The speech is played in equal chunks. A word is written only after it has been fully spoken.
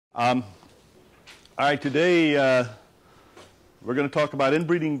All right, today we're going to talk about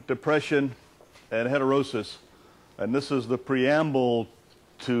inbreeding depression and heterosis, and this is the preamble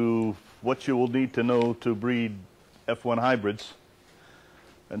to what you will need to know to breed F1 hybrids.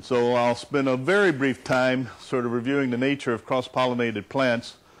 And so I'll spend a very brief time sort of reviewing the nature of cross-pollinated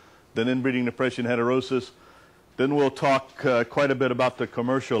plants, then inbreeding depression, heterosis. Then we'll talk quite a bit about the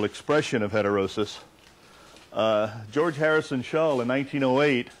commercial expression of heterosis. George Harrison Shull in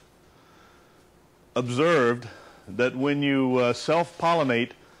 1908 observed that when you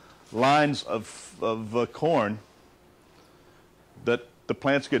self-pollinate lines of corn, that the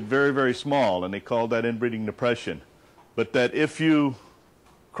plants get very, very small, and they called that inbreeding depression. But that if you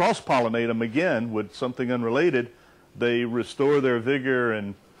cross-pollinate them again with something unrelated, they restore their vigor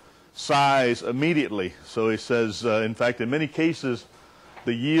and size immediately. So he says, in fact, in many cases,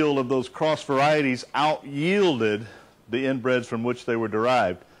 the yield of those cross varieties out-yielded the inbreds from which they were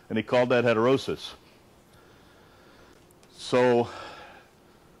derived, and he called that heterosis. So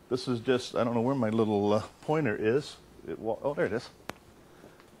this is just, I don't know where my little pointer is. Oh, there it is.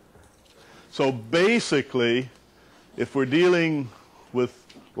 So basically, if we're dealing with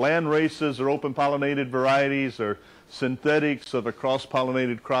land races or open pollinated varieties or synthetics of a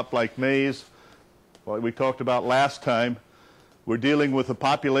cross-pollinated crop like maize, like we talked about last time, we're dealing with a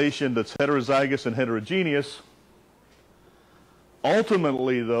population that's heterozygous and heterogeneous.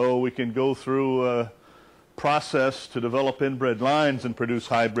 Ultimately, though, we can go through a process to develop inbred lines and produce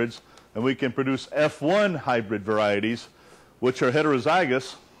hybrids, and we can produce F1 hybrid varieties, which are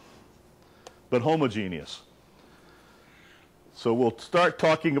heterozygous but homogeneous. So we'll start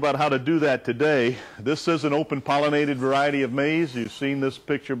talking about how to do that today. This is an open pollinated variety of maize. You've seen this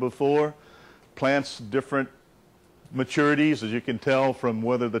picture before. Plants different maturities, as you can tell from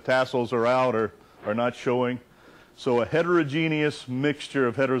whether the tassels are out or are not showing. So a heterogeneous mixture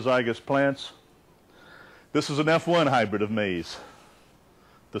of heterozygous plants. This is an F1 hybrid of maize.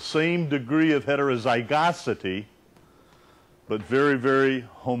 The same degree of heterozygosity, but very, very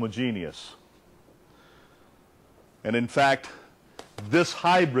homogeneous. And in fact, this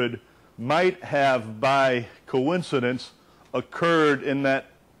hybrid might have, by coincidence, occurred in that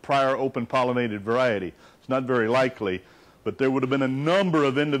prior open pollinated variety. It's not very likely, but there would have been a number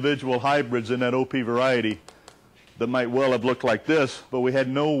of individual hybrids in that OP variety that might well have looked like this, but we had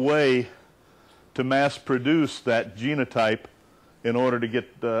no way to mass produce that genotype in order to get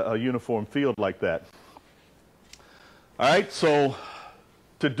a uniform field like that. All right, so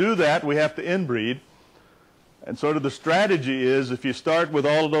to do that, we have to inbreed. And sort of the strategy is, if you start with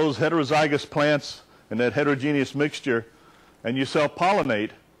all of those heterozygous plants and that heterogeneous mixture, and you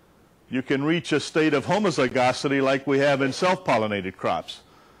self-pollinate, you can reach a state of homozygosity like we have in self-pollinated crops.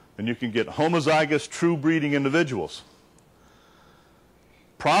 And you can get homozygous, true breeding individuals.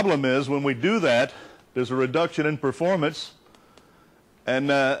 Problem is, when we do that, there's a reduction in performance,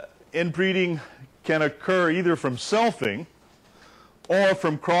 and inbreeding can occur either from selfing or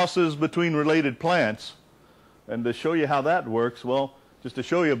from crosses between related plants. And to show you how that works, well, just to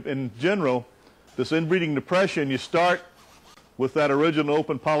show you in general, this inbreeding depression, you start with that original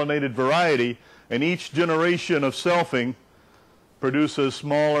open pollinated variety, and each generation of selfing produces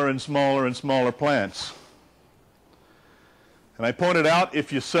smaller and smaller and smaller plants. And I pointed out,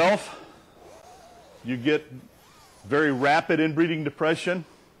 if you self, you get very rapid inbreeding depression.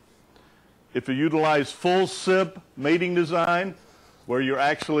 If you utilize full SIB mating design, where you're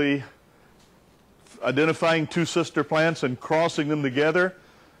actually identifying two sister plants and crossing them together,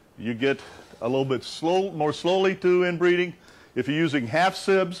 you get a little bit more slowly to inbreeding. If you're using half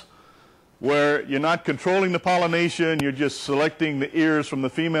SIBs, where you're not controlling the pollination, you're just selecting the ears from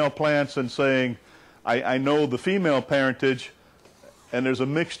the female plants and saying, I know the female parentage, and there's a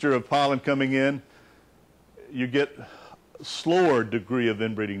mixture of pollen coming in, you get a slower degree of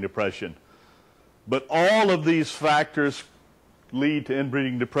inbreeding depression. But all of these factors lead to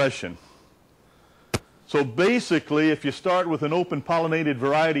inbreeding depression. So basically, if you start with an open pollinated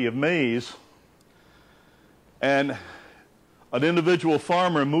variety of maize, and an individual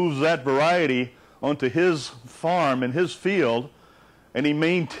farmer moves that variety onto his farm in his field, and he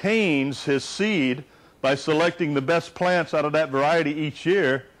maintains his seed by selecting the best plants out of that variety each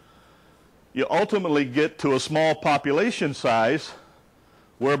year, you ultimately get to a small population size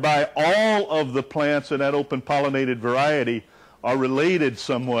whereby all of the plants in that open pollinated variety are related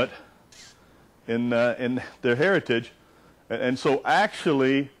somewhat in their heritage. And so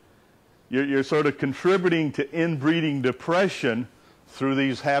actually you're sort of contributing to inbreeding depression through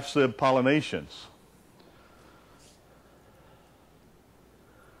these half-SIB pollinations.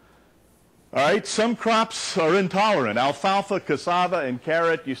 All right, some crops are intolerant. Alfalfa, cassava, and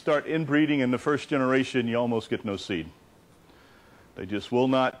carrot, you start inbreeding in the first generation, you almost get no seed. They just will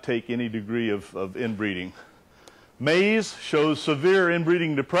not take any degree of inbreeding. Maize shows severe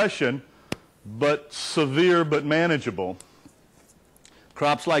inbreeding depression, but severe but manageable.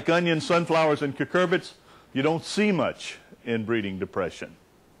 Crops like onions, sunflowers, and cucurbits, you don't see much inbreeding depression.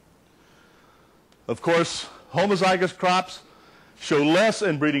 Of course, homozygous crops show less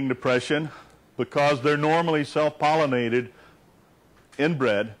inbreeding depression because they're normally self-pollinated,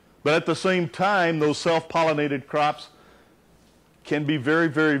 inbred, but at the same time, those self-pollinated crops can be very,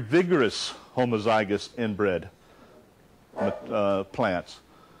 very vigorous homozygous inbred plants.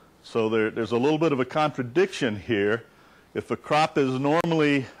 So there's a little bit of a contradiction here. If a crop is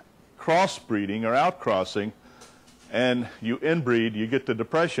normally crossbreeding or outcrossing and you inbreed, you get the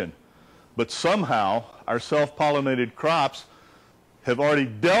depression. But somehow our self-pollinated crops have already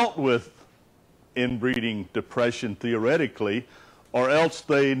dealt with inbreeding depression theoretically, or else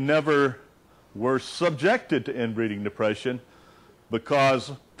they never were subjected to inbreeding depression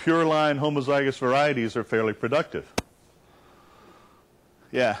because pure line homozygous varieties are fairly productive.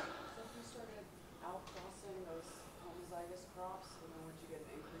 Yeah. So if you started outcrossing those homozygous crops, would you get an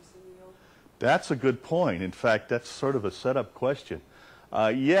increase in yield? That's a good point. In fact, that's sort of a setup question.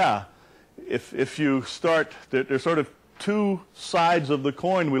 Yeah, if you start, there's sort of two sides of the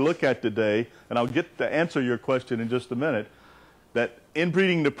coin we look at today, and I'll get to answer your question in just a minute, that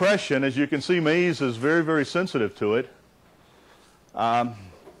inbreeding depression, as you can see, maize is very, very sensitive to it. And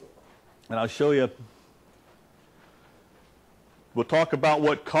I'll show you. We'll talk about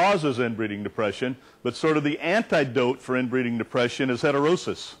what causes inbreeding depression, but sort of the antidote for inbreeding depression is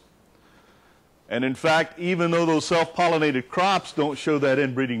heterosis. And in fact, even though those self-pollinated crops don't show that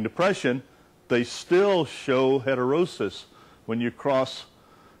inbreeding depression, they still show heterosis when you cross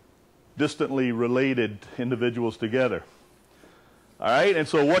distantly related individuals together. All right, and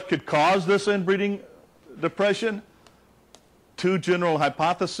so what could cause this inbreeding depression? Two general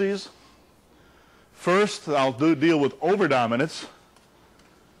hypotheses. First, I'll deal with overdominance. It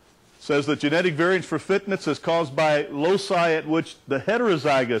says that genetic variance for fitness is caused by loci at which the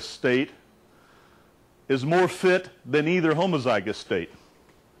heterozygous state is more fit than either homozygous state.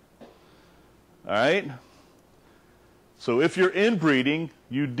 All right? So if you're inbreeding,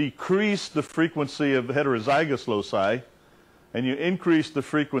 you decrease the frequency of heterozygous loci, and you increase the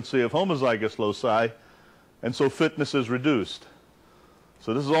frequency of homozygous loci, and so fitness is reduced.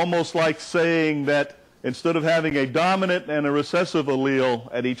 So this is almost like saying that instead of having a dominant and a recessive allele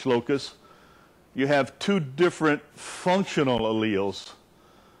at each locus, you have two different functional alleles,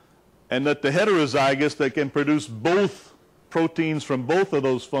 and that the heterozygous that can produce both proteins from both of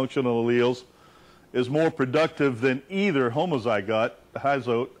those functional alleles is more productive than either homozygote,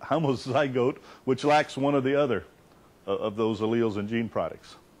 which lacks one or the other of those alleles and gene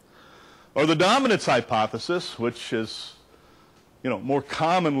products. Or the dominance hypothesis, which is more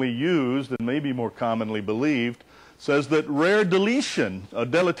commonly used and maybe more commonly believed, says that rare deletion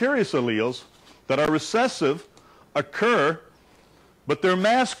of deleterious alleles that are recessive occur, but they're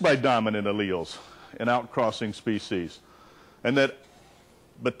masked by dominant alleles in outcrossing species.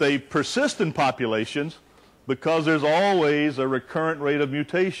 But they persist in populations because there's always a recurrent rate of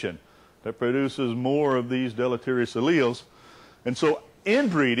mutation that produces more of these deleterious alleles. And so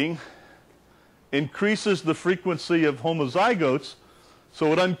inbreeding increases the frequency of homozygotes,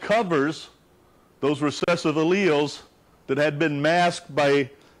 so it uncovers those recessive alleles that had been masked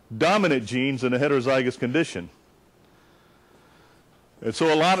by dominant genes in a heterozygous condition. And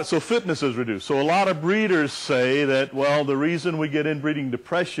so fitness is reduced. So a lot of breeders say that, well, the reason we get inbreeding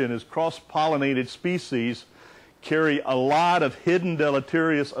depression is cross-pollinated species carry a lot of hidden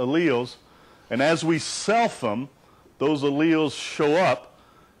deleterious alleles, and as we self them, those alleles show up.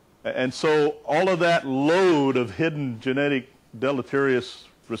 And so all of that load of hidden genetic deleterious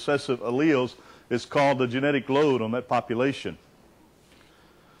recessive alleles is called the genetic load on that population.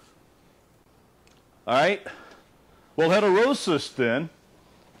 All right? Well, heterosis then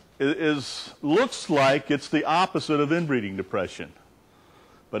looks like it's the opposite of inbreeding depression,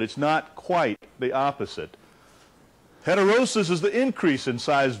 but it's not quite the opposite. Heterosis is the increase in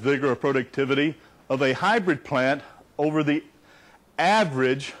size, vigor, or productivity of a hybrid plant over the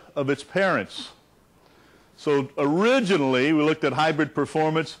average of its parents. So originally, we looked at hybrid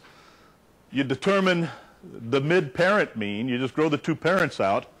performance. You determine the mid-parent mean. You just grow the two parents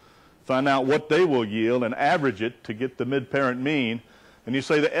out, find out what they will yield, and average it to get the mid-parent mean. And you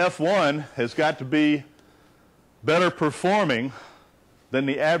say the F1 has got to be better performing than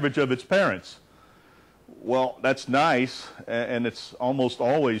the average of its parents. Well, that's nice, and it's almost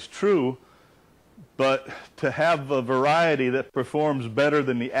always true, But to have a variety that performs better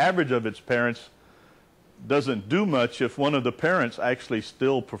than the average of its parents doesn't do much if one of the parents actually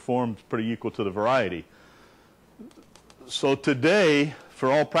still performs pretty equal to the variety. So today,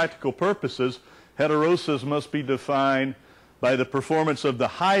 for all practical purposes, heterosis must be defined by the performance of the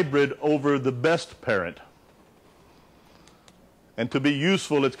hybrid over the best parent. And to be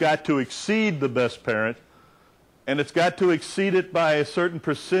useful, it's got to exceed the best parent, and it's got to exceed it by a certain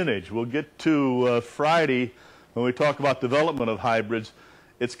percentage. We'll get to Friday when we talk about development of hybrids.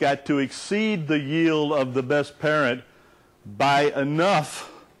 It's got to exceed the yield of the best parent by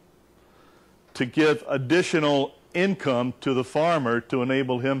enough to give additional income to the farmer to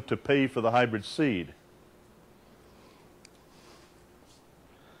enable him to pay for the hybrid seed.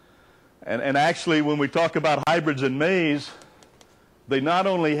 And actually, when we talk about hybrids in maize, they not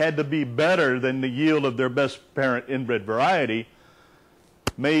only had to be better than the yield of their best parent inbred variety.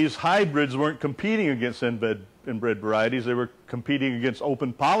 Maize hybrids weren't competing against inbred varieties, they were competing against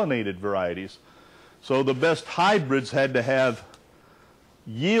open pollinated varieties. So the best hybrids had to have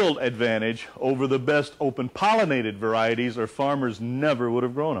yield advantage over the best open pollinated varieties, or farmers never would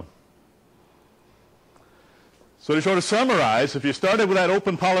have grown them. So to sort of summarize, if you started with that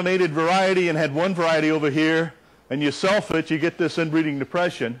open pollinated variety and had one variety over here, and you self it, you get this inbreeding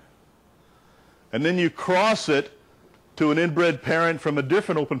depression. And then you cross it to an inbred parent from a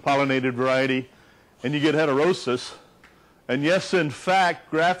different open pollinated variety, and you get heterosis. And yes, in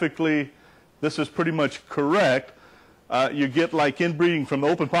fact, graphically, this is pretty much correct. You get like inbreeding from the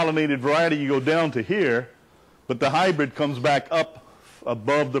open pollinated variety, you go down to here, but the hybrid comes back up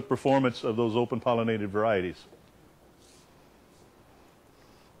above the performance of those open pollinated varieties.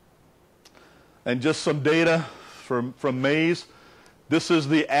 And just some data from maize. This is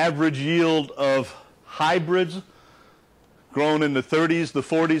the average yield of hybrids grown in the 30s, the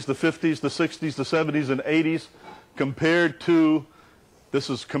 40s, the 50s, the 60s, the 70s, and 80s compared to, this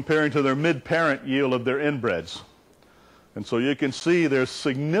is comparing to their mid-parent yield of their inbreds. And so you can see there's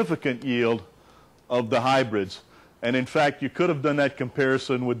significant yield of the hybrids. And in fact, you could have done that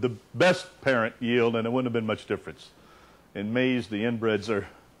comparison with the best parent yield and it wouldn't have been much difference. In maize, the inbreds are,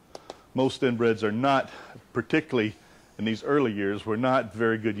 most inbreds are not, particularly in these early years, were not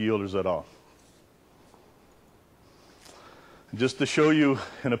very good yielders at all. Just to show you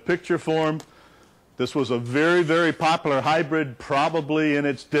in a picture form, this was a very, very popular hybrid, probably in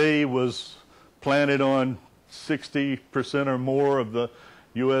its day was planted on 60% or more of the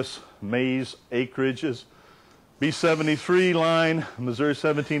U.S. maize acreages. B73 line, Missouri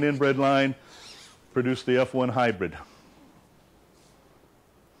 17 inbred line, produced the F1 hybrid.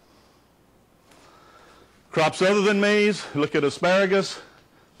 Crops other than maize, look at asparagus.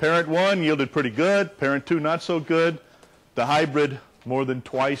 Parent 1 yielded pretty good, parent 2 not so good. The hybrid more than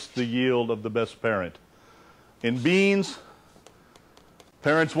twice the yield of the best parent. In beans,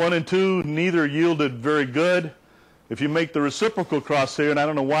 parents 1 and 2 neither yielded very good. If you make the reciprocal cross here, and I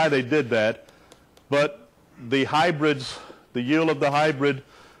don't know why they did that, but the hybrids, the yield of the hybrid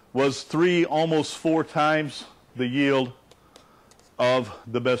was 3, almost 4 times the yield of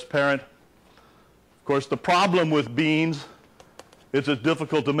the best parent. Of course, the problem with beans is it's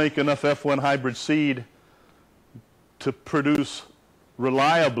difficult to make enough F1 hybrid seed to produce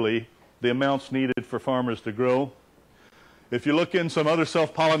reliably the amounts needed for farmers to grow. If you look in some other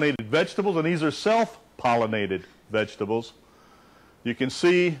self-pollinated vegetables, and these are self-pollinated vegetables, you can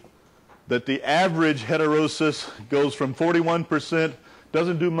see that the average heterosis goes from 41%,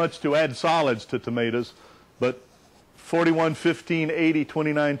 doesn't do much to add solids to tomatoes, but 41, 15, 80,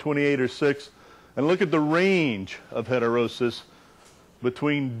 29, 28, or 6. And look at the range of heterosis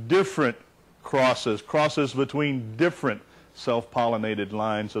between different crosses between different self-pollinated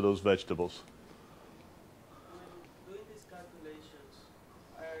lines of those vegetables. When doing these calculations,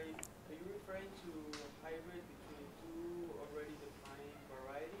 are you referring to a hybrid between 2 already defined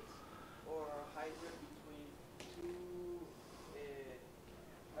varieties, or a hybrid between 2,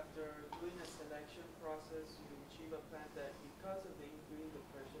 after doing a selection process, you achieve a plant that because of the inbreeding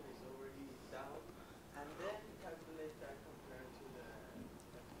depression is already down, and then calculate that compared to the...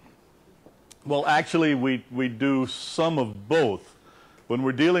 Well, actually, we do some of both. When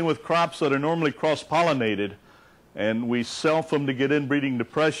we're dealing with crops that are normally cross-pollinated, and we self them to get inbreeding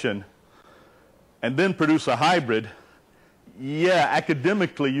depression, and then produce a hybrid, yeah,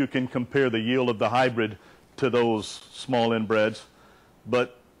 academically you can compare the yield of the hybrid to those small inbreds,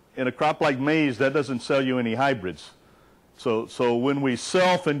 but in a crop like maize, that doesn't sell you any hybrids. So when we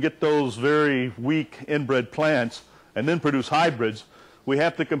self and get those very weak inbred plants and then produce hybrids, we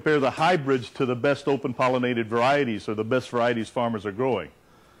have to compare the hybrids to the best open pollinated varieties or the best varieties farmers are growing.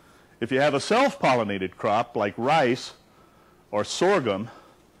 If you have a self-pollinated crop like rice or sorghum,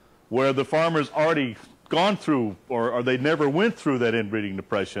 where the farmer's already gone through, or they never went through that inbreeding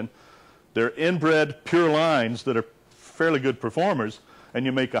depression, they're inbred pure lines that are fairly good performers, and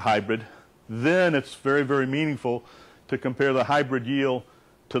you make a hybrid, then it's very, very meaningful to compare the hybrid yield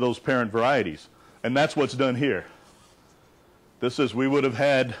to those parent varieties. And that's what's done here. This is, we would have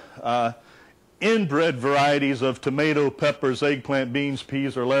had inbred varieties of tomato, peppers, eggplant, beans,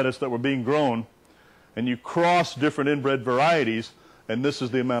 peas, or lettuce that were being grown, and you cross different inbred varieties, and this is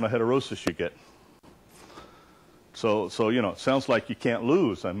the amount of heterosis you get. So you know, it sounds like you can't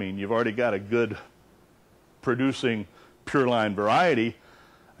lose. I mean, you've already got a good producing pure line variety,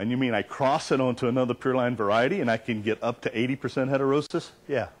 and you mean I cross it onto another pure line variety and I can get up to 80% heterosis?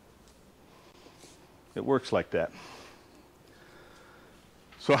 Yeah. It works like that.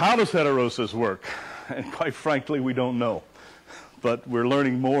 So how does heterosis work? And quite frankly, we don't know. But we're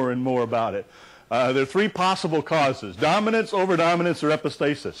learning more and more about it. There are three possible causes: dominance, overdominance, or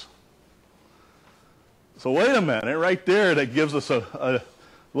epistasis. So wait a minute, right there, that gives us a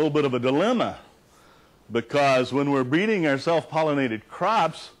little bit of a dilemma. Because when we're breeding our self-pollinated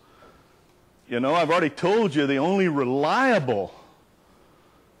crops, you know, I've already told you the only reliable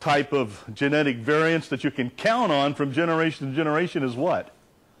type of genetic variance that you can count on from generation to generation is what?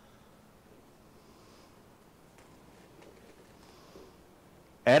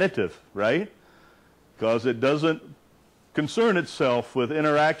 Additive, right? Because it doesn't concern itself with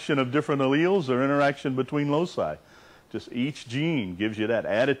interaction of different alleles or interaction between loci. Just each gene gives you that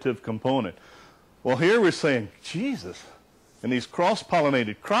additive component. Well, here we're saying, Jesus, in these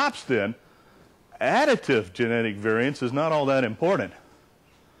cross-pollinated crops then, additive genetic variance is not all that important.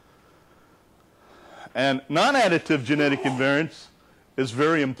 And non-additive genetic invariance is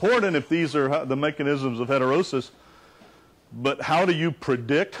very important if these are the mechanisms of heterosis. But how do you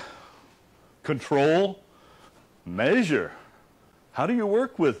predict, control, measure? How do you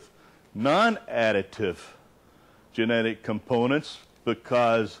work with non-additive genetic components?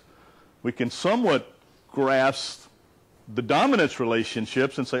 Because we can somewhat grasp the dominance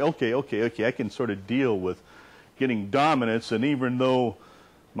relationships and say, okay, I can sort of deal with getting dominance, and even though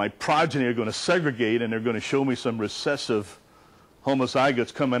my progeny are going to segregate and they're going to show me some recessive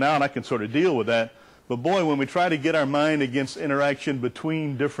homozygotes coming out, I can sort of deal with that. But boy, when we try to get our mind against interaction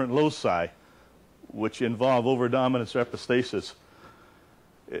between different loci, which involve overdominance or epistasis,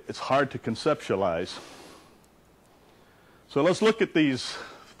 it's hard to conceptualize. So let's look at these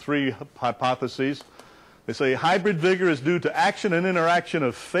three hypotheses. They say hybrid vigor is due to action and interaction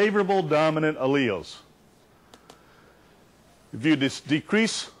of favorable dominant alleles. If you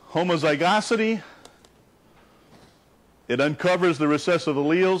decrease homozygosity, it uncovers the recessive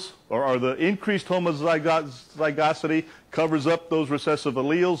alleles, or the increased homozygosity covers up those recessive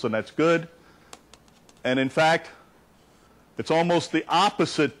alleles, and that's good. And in fact, it's almost the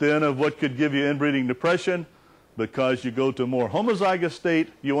opposite then of what could give you inbreeding depression, because you go to a more homozygous state,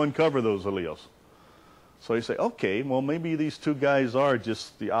 you uncover those alleles. So you say, okay, well, maybe these two guys are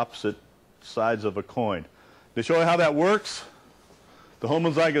just the opposite sides of a coin. To show you how that works, the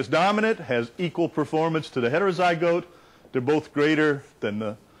homozygous dominant has equal performance to the heterozygote. They're both greater than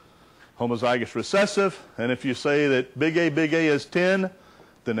the homozygous recessive. And if you say that big A is 10,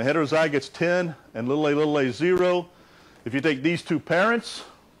 then the heterozygote's 10, and little a is 0. If you take these two parents,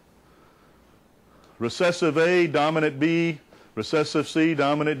 recessive A, dominant B, recessive C,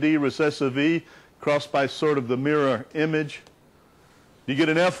 dominant D, recessive E, crossed by sort of the mirror image, you get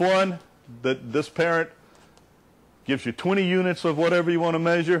an F1 that this parent gives you 20 units of whatever you want to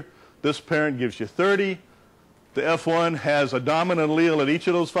measure. This parent gives you 30. The F1 has a dominant allele at each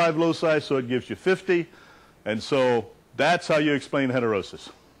of those 5 loci, so it gives you 50. And so that's how you explain heterosis.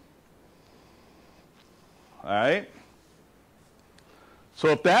 All right? So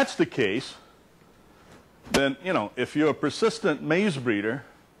if that's the case, then, you know, if you're a persistent maize breeder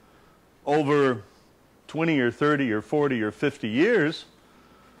over 20 or 30 or 40 or 50 years,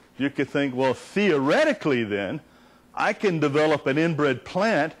 you could think, well, theoretically then, I can develop an inbred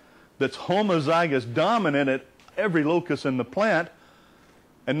plant that's homozygous dominant at every locus in the plant,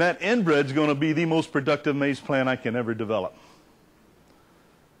 and that inbred's going to be the most productive maize plant I can ever develop.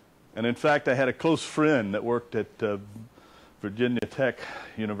 And in fact, I had a close friend that worked at Virginia Tech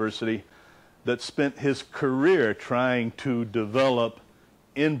University that spent his career trying to develop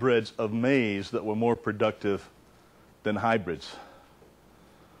inbreds of maize that were more productive than hybrids.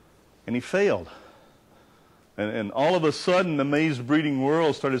 And he failed. And all of a sudden, the maize breeding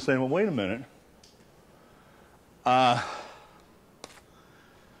world started saying, well, wait a minute.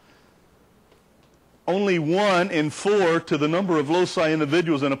 only 1 in 4 to the number of loci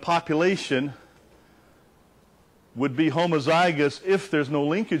individuals in a population would be homozygous if there's no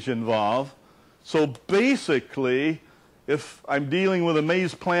linkage involved. So basically, if I'm dealing with a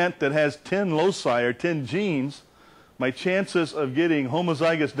maize plant that has 10 loci or 10 genes, my chances of getting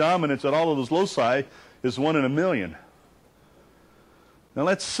homozygous dominance at all of those loci is 1 in a million. Now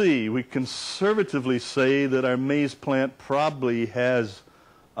let's see, we conservatively say that our maize plant probably has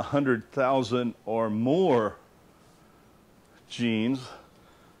 100,000 or more genes.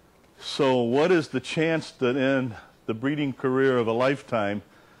 So what is the chance that in the breeding career of a lifetime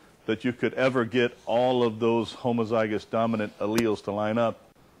that you could ever get all of those homozygous dominant alleles to line up?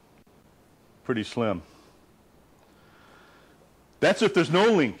 Pretty slim. That's if there's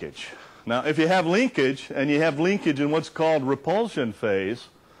no linkage. Now, if you have linkage, and you have linkage in what's called repulsion phase,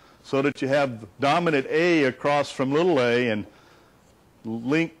 so that you have dominant A across from little a and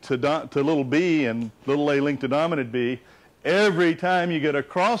linked to little b and little a linked to dominant B, every time you get a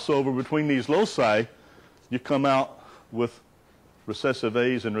crossover between these loci, you come out with recessive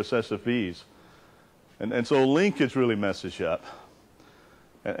A's and recessive B's. And so linkage really messes you up.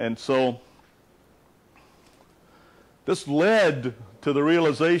 And so this led to the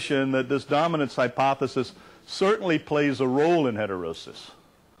realization that this dominance hypothesis certainly plays a role in heterosis.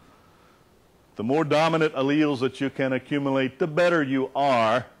 The more dominant alleles that you can accumulate, the better you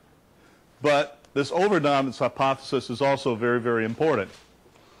are. But this overdominance hypothesis is also very, very important.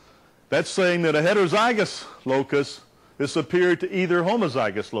 That's saying that a heterozygous locus is superior to either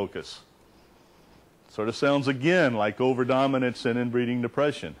homozygous locus. Sort of sounds again like overdominance and inbreeding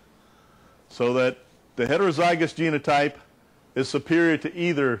depression. So that the heterozygous genotype is superior to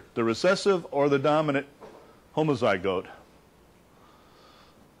either the recessive or the dominant homozygote.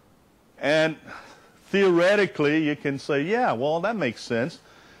 And theoretically, you can say, yeah, well, that makes sense.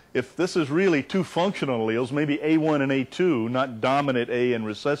 If this is really 2 functional alleles, maybe A1 and A2, not dominant A and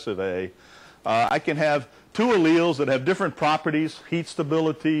recessive A, I can have 2 alleles that have different properties, heat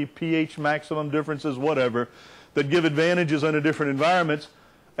stability, pH maximum differences, whatever, that give advantages under different environments.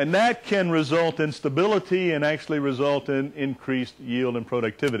 And that can result in stability and actually result in increased yield and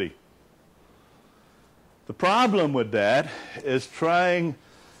productivity. The problem with that is trying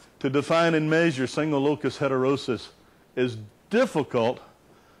to define and measure single locus heterosis is difficult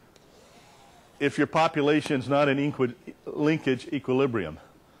if your population is not in linkage equilibrium.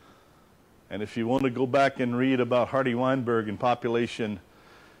 And if you want to go back and read about Hardy-Weinberg and population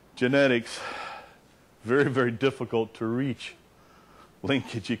genetics, very, very difficult to reach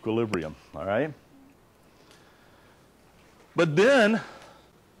linkage equilibrium, all right? But then,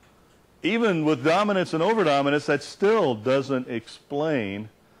 even with dominance and overdominance, that still doesn't explain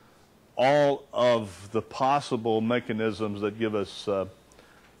all of the possible mechanisms that give us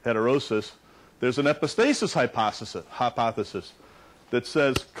heterosis. There's an epistasis hypothesis that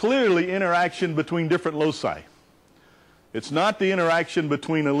says clearly interaction between different loci. It's not the interaction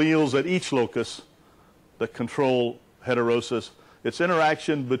between alleles at each locus that control heterosis. It's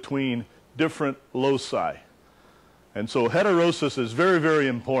interaction between different loci. And so heterosis is very, very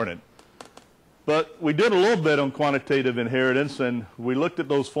important. But we did a little bit on quantitative inheritance, and we looked at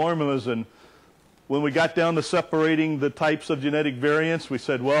those formulas, and when we got down to separating the types of genetic variants, we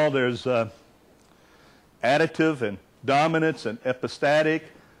said, well, there's additive and dominance and epistatic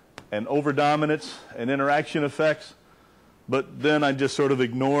and overdominance and interaction effects. But then I just sort of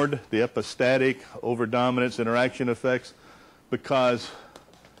ignored the epistatic, overdominance, interaction effects, because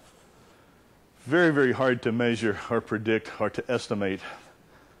very, very hard to measure or predict or to estimate.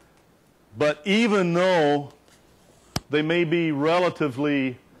 But even though they may be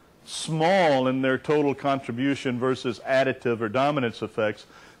relatively small in their total contribution versus additive or dominance effects,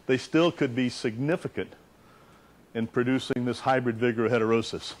 they still could be significant in producing this hybrid vigor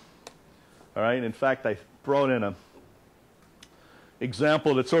heterosis. All right, in fact, I brought in an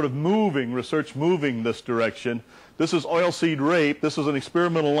example that's sort of moving, research moving this direction. This is oilseed rape. This is an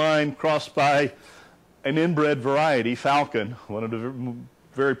experimental line crossed by an inbred variety, Falcon, one of the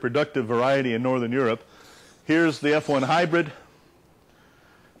very productive variety in Northern Europe. Here's the F1 hybrid.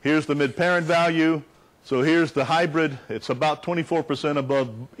 Here's the mid-parent value. So here's the hybrid. It's about 24%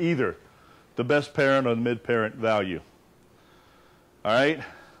 above either the best parent or the mid-parent value. All right?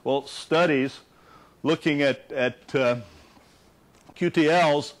 Well, studies looking at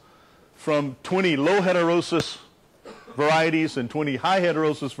QTLs from 20 low heterosis varieties and 20 high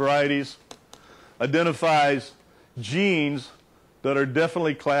heterosis varieties identifies genes that are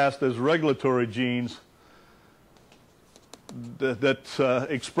definitely classed as regulatory genes that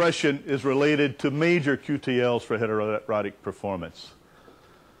expression is related to major QTLs for heterotic performance.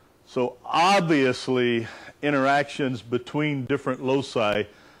 So obviously, interactions between different loci,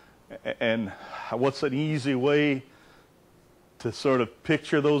 and what's an easy way to sort of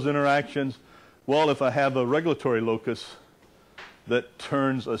picture those interactions? Well, if I have a regulatory locus that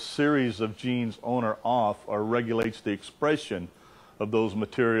turns a series of genes on or off or regulates the expression of those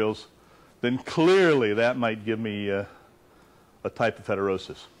materials, then clearly that might give me a type of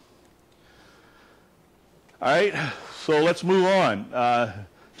heterosis. All right, so let's move on.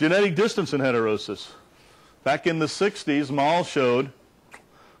 Genetic distance in heterosis. Back in the 60s, Mall showed,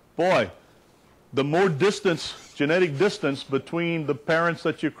 boy, the more distance, genetic distance between the parents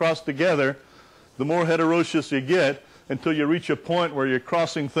that you cross together, the more heterosis you get, until you reach a point where you're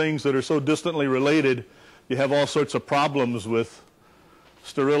crossing things that are so distantly related, you have all sorts of problems with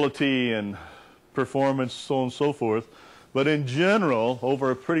sterility and performance, so on and so forth. But in general,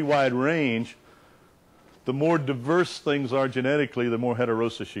 over a pretty wide range, the more diverse things are genetically, the more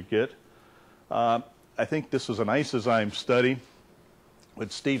heterosis you get. I think this was an isozyme study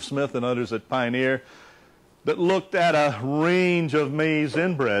with Steve Smith and others at Pioneer that looked at a range of maize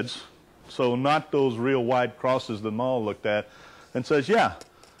inbreds, so not those real wide crosses that Mall looked at, and says, yeah,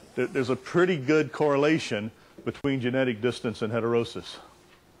 there's a pretty good correlation between genetic distance and heterosis.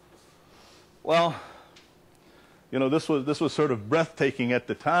 Well, you know, this was sort of breathtaking at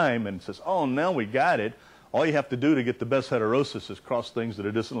the time, and says, oh, now we got it. All you have to do to get the best heterosis is cross things that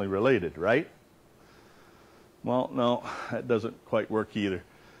are distantly related, right? Well, no, that doesn't quite work either.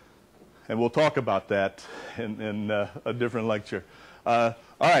 And we'll talk about that in a different lecture. All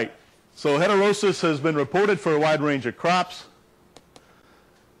right, so heterosis has been reported for a wide range of crops.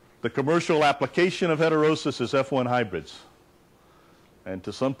 The commercial application of heterosis is F1 hybrids. And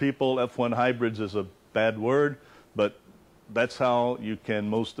to some people, F1 hybrids is a bad word, but that's how you can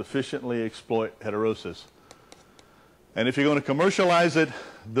most efficiently exploit heterosis. And if you're going to commercialize it,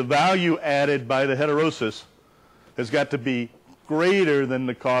 the value added by the heterosis has got to be greater than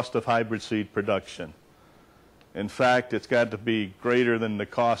the cost of hybrid seed production. In fact, it's got to be greater than the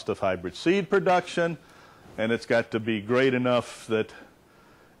cost of hybrid seed production, and it's got to be great enough that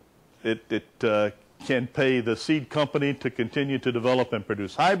it can pay the seed company to continue to develop and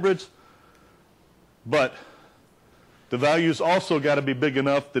produce hybrids, but the value's also got to be big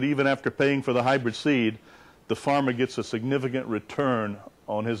enough that even after paying for the hybrid seed, the farmer gets a significant return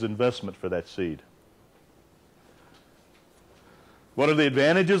on his investment for that seed. What are the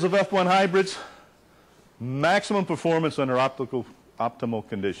advantages of F1 hybrids? Maximum performance under optimal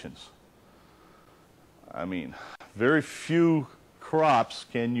conditions. I mean, very few crops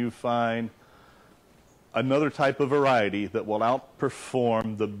can you find another type of variety that will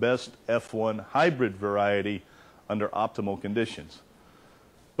outperform the best F1 hybrid variety under optimal conditions.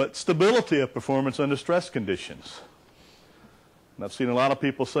 But stability of performance under stress conditions. And I've seen a lot of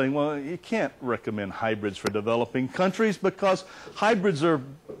people saying, well, you can't recommend hybrids for developing countries because hybrids are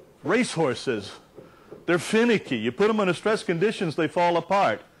racehorses. They're finicky. You put them under stress conditions, they fall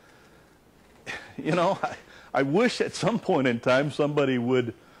apart. You know, I wish at some point in time somebody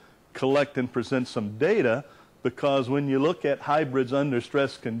would collect and present some data, because when you look at hybrids under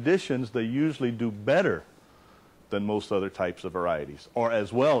stress conditions, they usually do better than most other types of varieties, or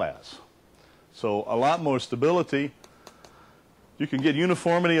as well as. So a lot more stability. You can get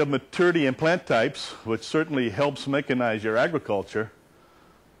uniformity of maturity in plant types, which certainly helps mechanize your agriculture.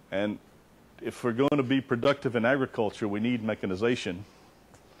 And if we're going to be productive in agriculture, we need mechanization.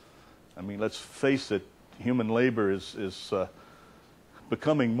 I mean, let's face it, human labor is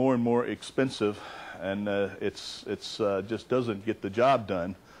becoming more and more expensive, and it's just doesn't get the job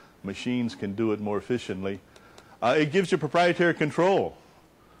done. Machines can do it more efficiently. It gives you proprietary control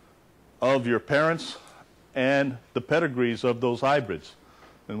of your parents and the pedigrees of those hybrids.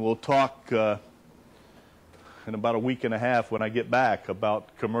 And we'll talk in about a week and a half when I get back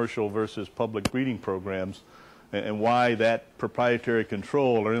about commercial versus public breeding programs and why that proprietary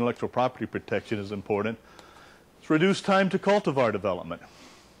control or intellectual property protection is important. It's reduced time to cultivar development.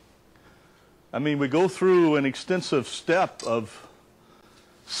 I mean, we go through an extensive step of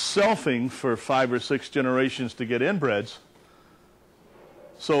selfing for 5 or 6 generations to get inbreds.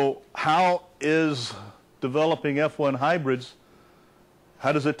 So how is developing F1 hybrids,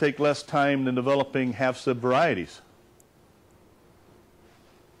 how does it take less time than developing half-sib varieties?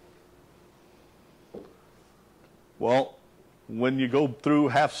 Well, when you go through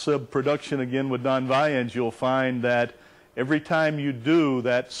half-sib production again with non-viands, you'll find that every time you do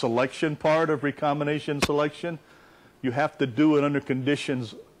that selection part of recombination selection, you have to do it under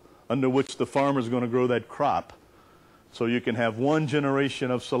conditions under which the farmer is going to grow that crop. So you can have 1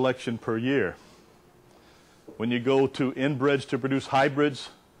 generation of selection per year. When you go to inbreds to produce hybrids,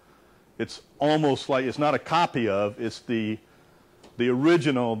 It's almost like, it's not a copy of, it's the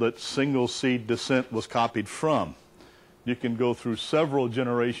original that single seed descent was copied from. You can go through several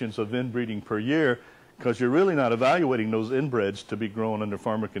generations of inbreeding per year because you're really not evaluating those inbreds to be grown under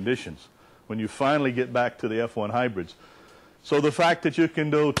farmer conditions when you finally get back to the F1 hybrids. So the fact that you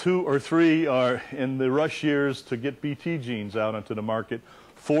can do 2 or 3 are in the rush years to get BT genes out onto the market,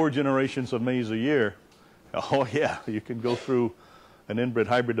 4 generations of maize a year, oh yeah, you can go through an inbred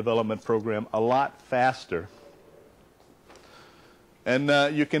hybrid development program a lot faster.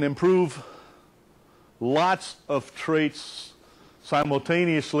 And you can improve lots of traits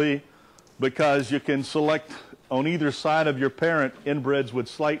simultaneously because you can select on either side of your parent inbreds with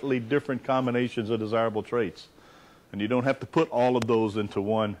slightly different combinations of desirable traits. And you don't have to put all of those into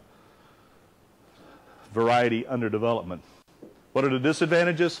one variety under development. What are the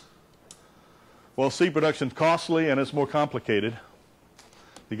disadvantages? Well, seed production is costly and it's more complicated.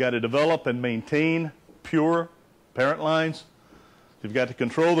 You got to develop and maintain pure parent lines. You've got to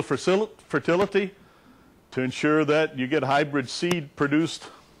control the fertility to ensure that you get hybrid seed produced.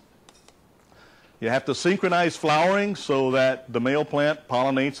 You have to synchronize flowering so that the male plant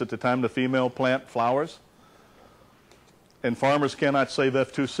pollinates at the time the female plant flowers. And farmers cannot save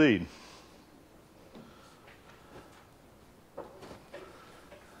F2 seed.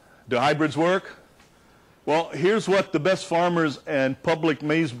 Do hybrids work? Well, here's what the best farmers and public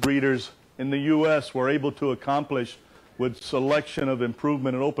maize breeders in the U.S. were able to accomplish with selection of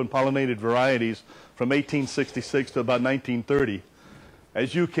improvement in open pollinated varieties from 1866 to about 1930.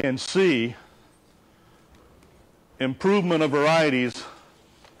 As you can see, improvement of varieties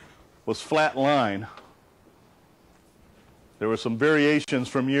was flat line. There were some variations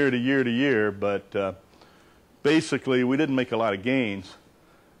from year to year to year, but basically we didn't make a lot of gains.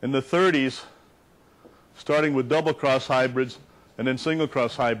 In the 30s, starting with double cross hybrids and then single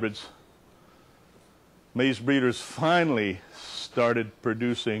cross hybrids, maize breeders finally started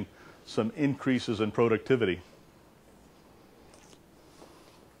producing some increases in productivity.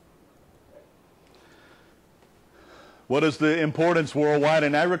 What is the importance worldwide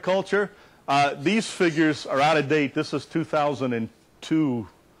in agriculture? These figures are out of date. This is 2002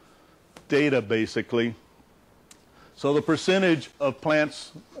 data, basically. So the percentage of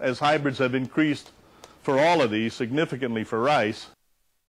plants as hybrids have increased for all of these, significantly for rice.